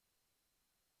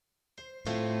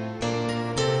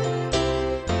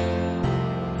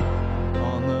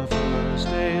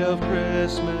day of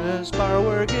Christmas,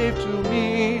 BioWare gave to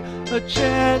me a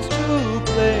chance to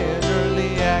play in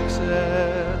early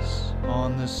access.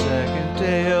 On the second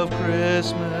day of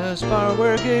Christmas,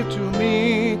 BioWare gave to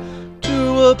me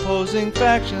two opposing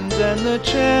factions and the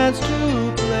chance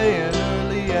to play in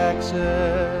early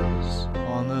access.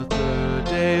 On the third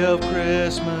day of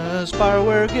Christmas,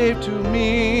 BioWare gave to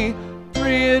me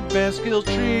three advanced skill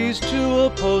trees, two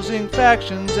opposing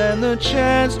factions, and the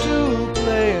chance to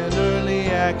play in early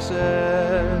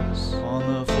access. On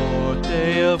the fourth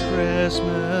day of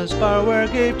Christmas,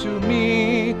 BioWare gave to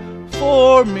me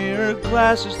four mirror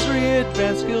classes, three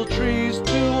advanced skill trees,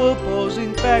 two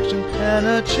opposing factions, and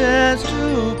a chance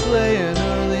to play in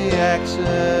early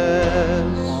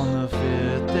access. On the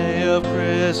fifth day of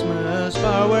Christmas,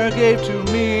 BioWare gave to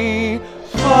me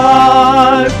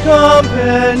five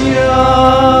companions,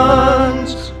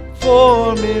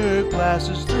 four mirror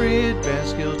classes, three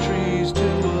advanced skill trees,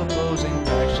 two opposing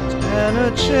factions, and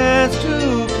a chance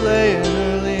to play in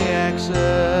early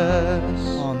access.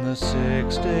 On the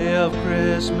sixth day of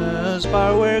Christmas,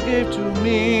 BioWare gave to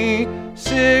me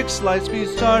six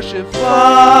lightspeed starships,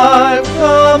 five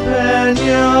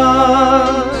companions,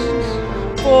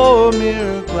 four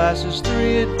mirror classes,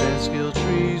 three advanced skill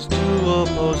trees, two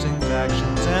opposing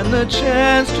factions, and the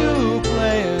chance to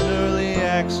play in early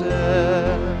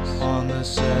access. On the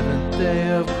seventh day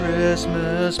of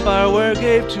Christmas, BioWare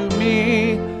gave to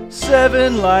me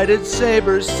seven lighted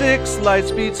sabers, six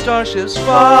lightspeed starships,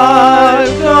 five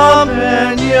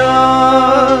companions,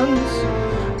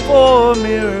 four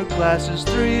mirror classes,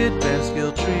 three advanced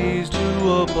skill trees,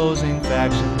 two opposing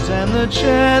factions, and the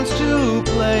chance to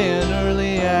play in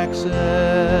early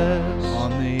access.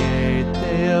 On the eighth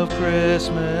day of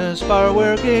Christmas,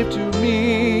 BioWare gave to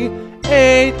me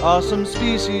eight awesome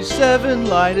species, seven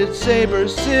lighted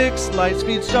sabers, six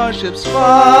lightspeed starships,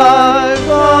 five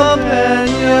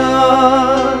companions,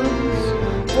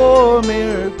 four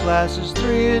mirror classes,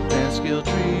 three advanced skill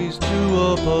trees, two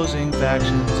opposing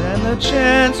factions, and the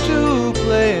chance to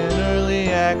play in early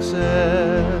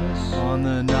access. On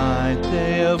the ninth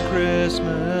day of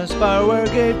Christmas,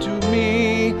 BioWare gave to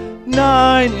me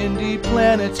nine indie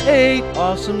planets, eight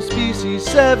awesome species,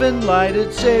 seven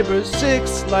lighted sabers,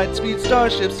 six lightspeed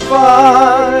starships,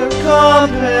 five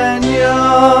companions,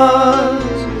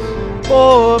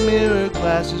 four mirror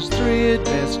classes, three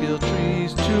advanced skill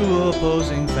trees, two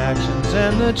opposing factions,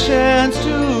 and the chance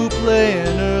to play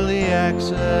in early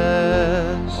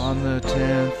access. On the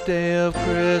 10th day of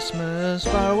Christmas,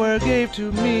 BioWare gave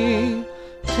to me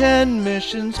 10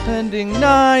 missions pending,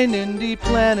 9 indie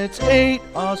planets, 8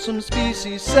 awesome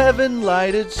species, 7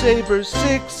 lighted sabers,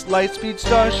 6 lightspeed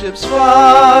starships,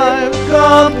 5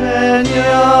 companions,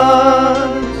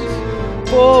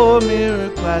 4 mirror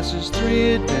classes,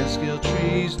 3 advanced skill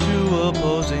trees, 2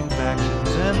 opposing factions,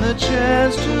 and the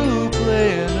chance to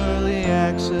play in early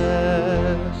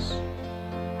access.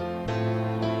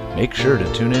 Make sure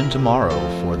to tune in tomorrow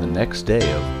for the next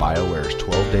day of BioWare's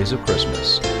 12 Days of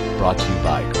Christmas, brought to you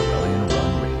by